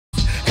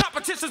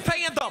Politicians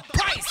paying the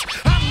price.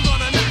 I'm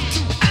gonna knock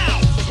you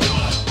out.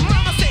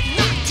 Mama said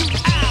knock you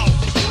out.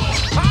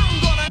 I'm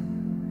gonna.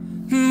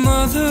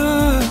 Mother,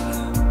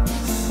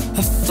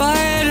 a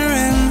fighter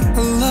and a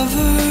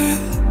lover,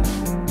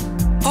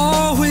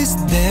 always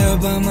there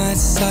by my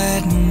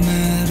side no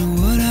matter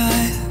what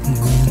I'm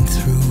going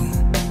through.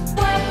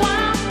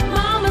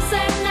 Mama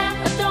said now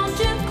don't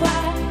you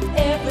cry,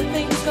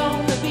 everything's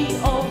gonna be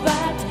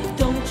alright.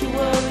 Don't you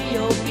worry,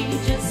 you'll be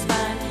just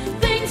fine.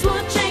 Things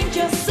will change,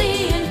 you'll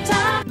see in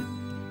time.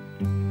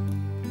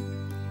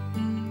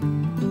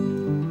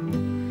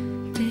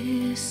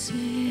 This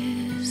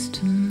is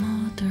to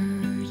mother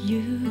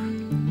you,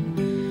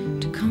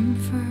 to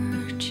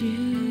comfort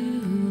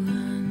you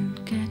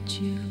and get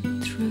you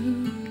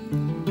through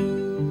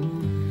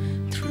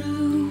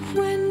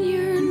when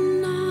your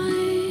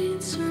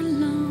nights are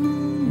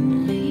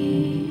lonely,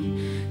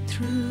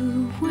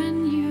 through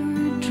when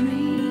your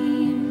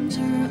dreams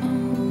are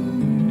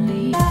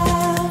only.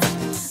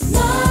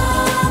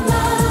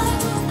 Mama,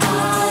 I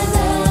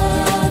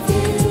love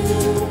you.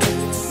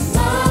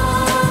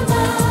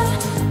 Mama,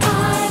 I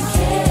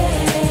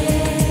care.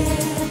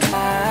 I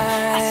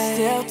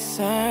still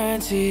turn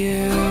to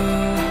you.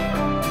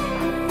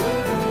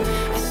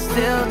 I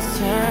still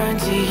turn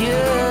to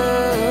you.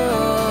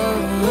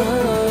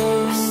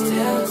 I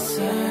still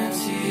turn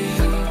to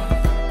you.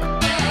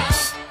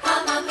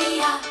 Mamma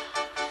mia,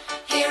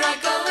 here I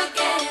go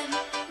again.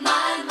 My,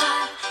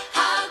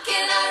 how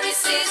can I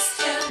resist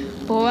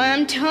you? Boy,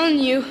 I'm telling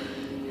you,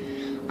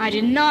 I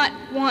did not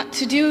want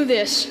to do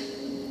this.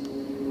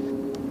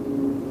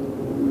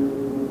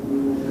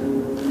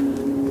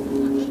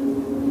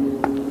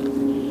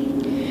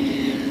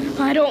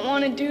 I don't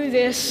want to do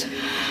this.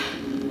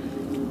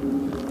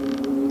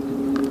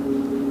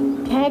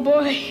 Oh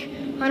boy,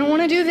 I don't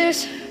want to do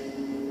this.